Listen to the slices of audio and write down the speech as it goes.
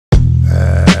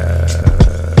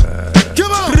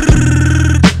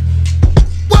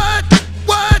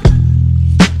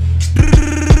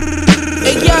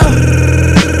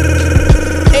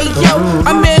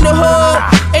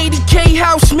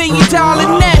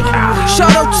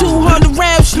Shot up 200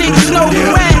 rounds, niggas know the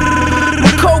rap.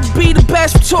 My coke be the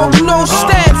best, we talking no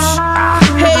steps.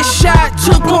 Headshot,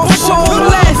 took off so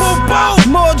left.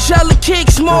 More jelly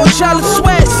kicks, more jelly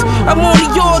sweats. I'm on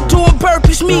the yard doing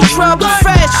burpees, me trouble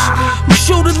fetch. My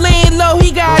shooter laying low, he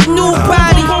got a new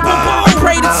body.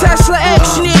 Pray the Tesla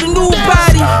X, you need a new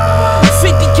body.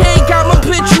 50K got my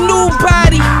bitch a new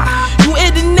body. You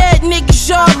internet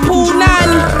niggas, y'all pool 90.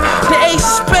 The ace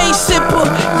space sipper,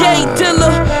 yay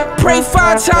dealer. Pray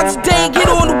 5 times a day, get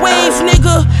on the wave,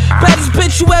 nigga. Baddest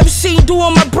bitch you ever seen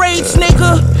doing my braids,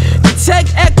 nigga. The tech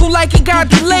echo like it got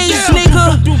delays,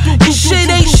 nigga. This shit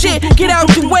ain't shit, get out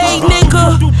the way,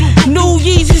 nigga. New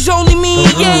Yeezys only me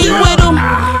and Ye with them.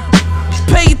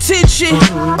 Pay attention.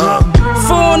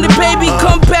 400 baby,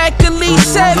 come back at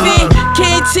least 7.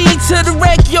 Canteen to the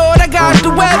rec yard, I got the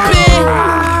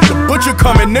weapon. The butcher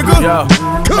coming, nigga.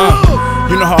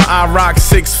 You know how I rock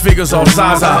 6 figures off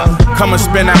Zaza. Come and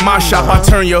spin at my shop, I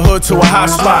turn your hood to a hot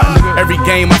spot. Every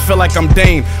game I feel like I'm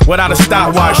Dame, without a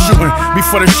stopwatch. Shooting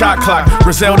before the shot clock.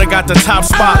 Griselda got the top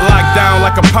spot locked down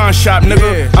like a pawn shop,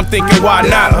 nigga. I'm thinking why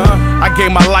not? I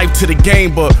gave my life to the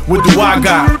game, but what do I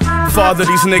got? Father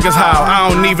these niggas how? I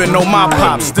don't even know my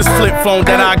pops. This flip phone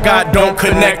that I got don't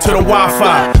connect to the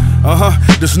Wi-Fi.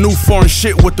 This new foreign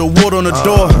shit with the wood on the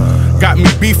door got me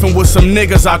beefing with some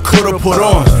niggas I could've put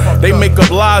on. They make up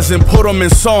lies and put them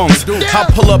in songs. I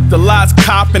pull up the lots,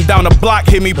 cop, and down the block,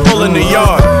 hit me pulling the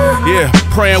yard. Yeah,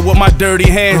 praying with my dirty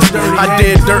hands. I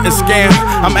did dirt and scam.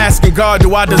 I'm asking God,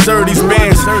 do I deserve these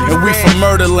bands? And we from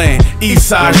Murderland,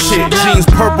 Eastside shit, jeans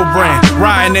purple brand,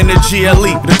 riding in the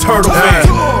GLE, the turtle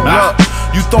van.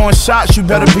 You throwing shots, you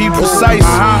better be precise.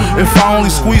 If I only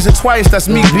squeeze it twice, that's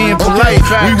me being polite.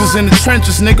 We was in the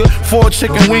trenches, nigga. 4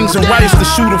 chicken wings and rice. The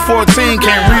shooter 14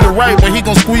 can't read or write when he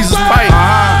gon' squeeze his pipe.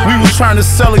 We was trying to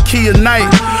sell a key a night,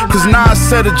 cause Nas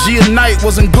said a G a night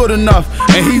wasn't good enough,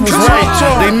 and he was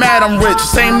right. They mad I'm rich,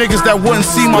 same niggas that wouldn't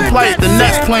see my plight. The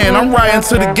next plan, I'm riding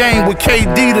to the game with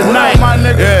KD tonight.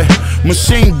 Yeah,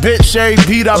 machine bitch, every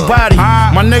beat I body.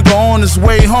 My nigga on his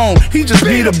way home, he just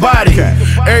beat a body.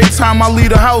 Every time I leave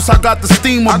the house, I got the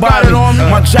steam about it.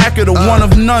 My jacket a one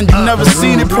of none, you never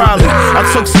seen it probably. I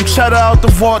took some cheddar out the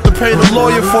vault to pay the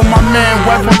lawyer for my man.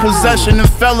 Weapon possession and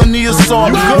felony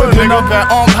assault. Whipping up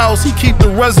at house, he keep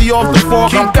the resi off the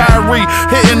fork. I'm Kyrie,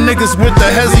 hitting niggas with the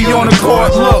hezzy on the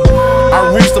court. Look,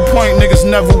 I reached the point niggas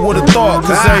never would've thought,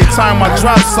 cause every time I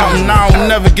drop something, I don't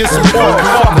never get support.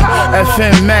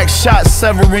 FN Max shot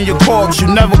severing your corpse. You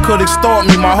never could extort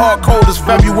me, my heart cold is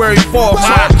February 4th.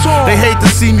 They hate to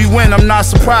see me win, I'm not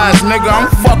surprised, nigga. I'm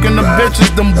fucking the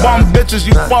bitches, them bum bitches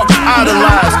you fuck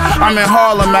idolize. I'm in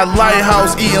Harlem at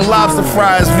Lighthouse eating lobster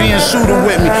fries. V and shooter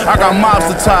with me, I got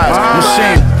mobster ties.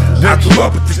 Machine. I grew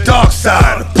up with the dark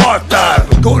side, apartheid.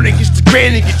 But going against the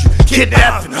grain and get you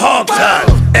kidnapped and hog-tied.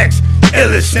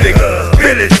 Ex-illest nigga,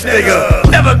 realest nigga.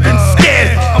 Never been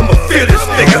scared, I'ma feel this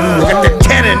nigga. Got the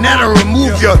cannon that'll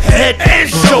remove your head and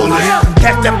shoulders.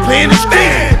 Catch that plane and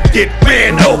street, get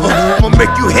ran over. I'ma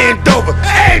make you hand over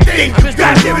everything you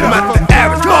got. I'm not the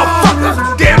average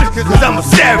motherfucker. Damn it, cause I'm a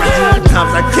savage.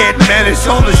 Sometimes I can't manage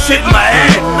all the shit in my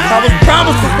head. I was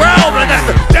promised the world, but I got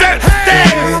the dirt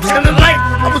stains. And the light,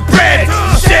 I was bred,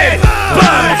 shed,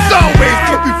 blood. It's always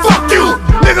gonna be fuck you,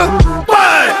 nigga.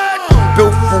 What?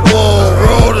 Built for war,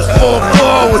 roll this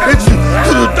 4-4 will hit you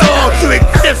to the door till it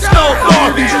gets snowball.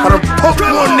 I done poked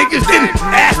more niggas than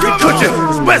Ashton Kutcher.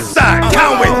 It's Westside,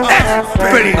 Conway, X,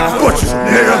 Pretty Butchers,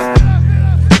 nigga.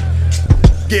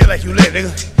 Get like you live,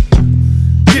 nigga.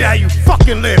 Get how you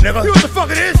fucking live, nigga. You know what the fuck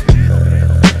it is?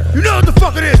 You know what the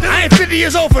fuck it is, nigga. I ain't 50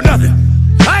 years old for nothing.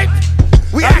 Right?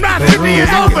 I'm not 50 years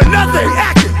old for nothing. We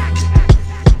acting.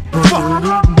 Fuck.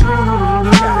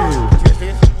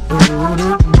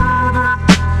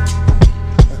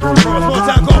 One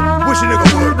time,